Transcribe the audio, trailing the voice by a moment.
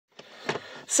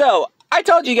So, I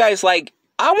told you guys, like,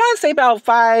 I want to say about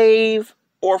 5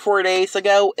 or 4 days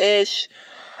ago-ish,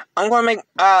 I'm going to make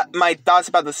my thoughts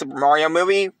about the Super Mario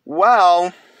movie.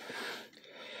 Well,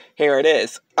 here it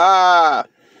is.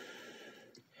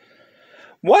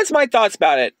 What's my thoughts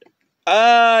about it?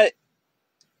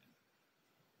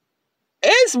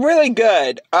 It's really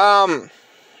good.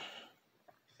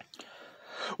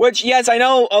 Which, yes, I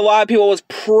know a lot of people was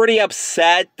pretty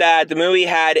upset that the movie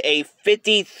had a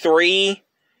 53%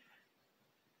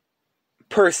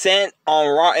 on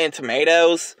Rotten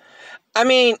Tomatoes. I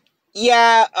mean,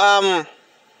 yeah, I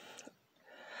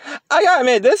gotta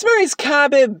admit, this movie's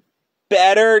kind of bit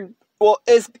better. Well,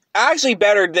 it's actually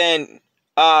better than,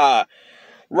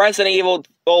 Resident Evil,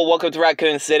 Welcome to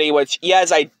Raccoon City, which,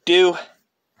 yes, I do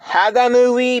have that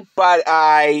movie, but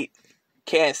I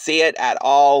can't see it at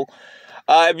all.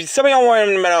 If somebody don't want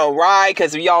to know why,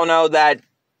 because we all know that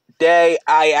day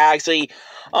I actually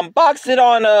unboxed it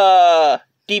on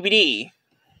DVD.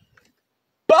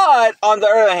 But, on the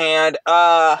other hand,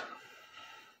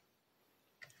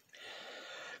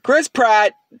 Chris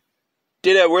Pratt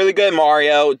did a really good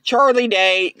Mario. Charlie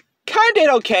Day kind of did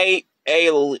okay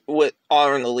with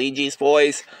on Luigi's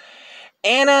voice.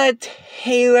 Anna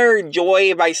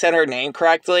Taylor-Joy, if I said her name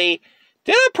correctly,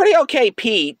 did a pretty okay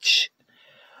Peach.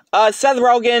 Seth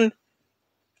Rogen,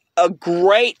 a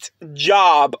great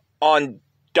job on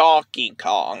Donkey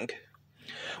Kong.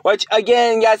 Which,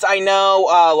 again, yes, I know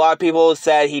a lot of people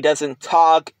said he doesn't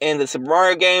talk in the Super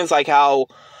Mario games, like how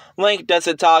Link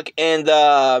doesn't talk in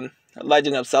the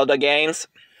Legend of Zelda games.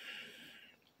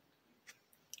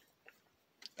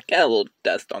 Got a little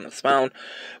dust on his phone.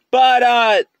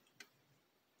 But,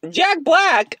 Jack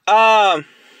Black, I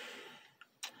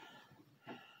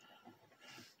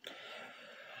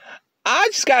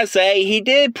just gotta say, he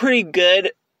did pretty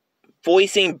good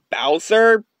voicing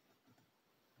Bowser.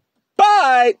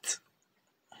 But,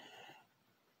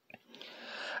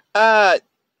 to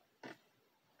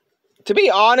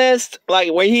be honest,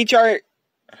 like, when he tried,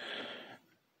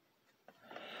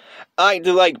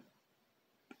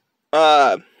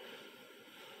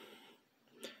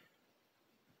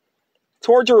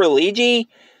 torture Luigi,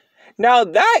 now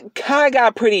that kind of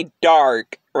got pretty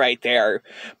dark right there.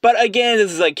 But again,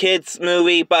 this is a kid's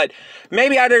movie, but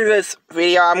maybe after this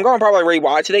video, I'm going to probably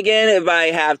rewatch it again if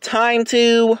I have time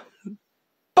to.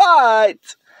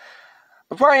 But,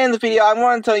 before I end the video, I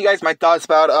want to tell you guys my thoughts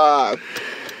about,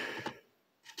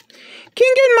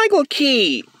 Keegan-Michael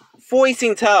Key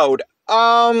voicing Toad.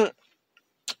 You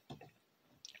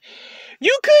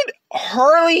could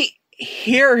hardly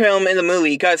hear him in the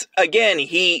movie, because, again,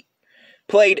 he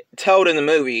played Toad in the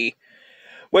movie.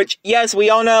 Which, yes, we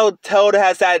all know Toad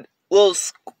has that little,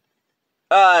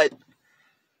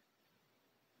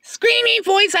 screaming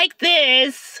voice like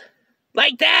this.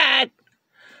 Like that.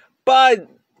 But,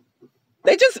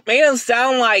 they just made him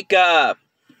sound like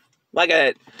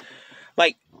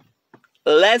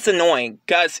less annoying.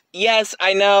 Because, yes,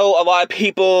 I know a lot of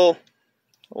people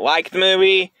like the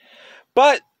movie,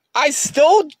 but I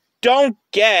still don't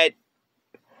get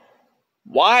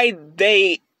why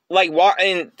they, like,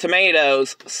 Rotten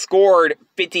Tomatoes scored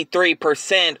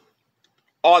 53%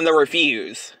 on the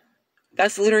reviews.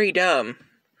 That's literally dumb.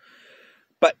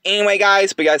 But anyway,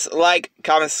 guys, if you guys like,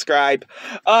 comment, subscribe.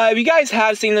 If you guys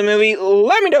have seen the movie,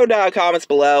 let me know down in the comments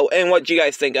below and what you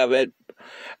guys think of it.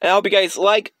 And I hope you guys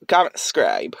like, comment,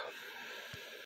 subscribe.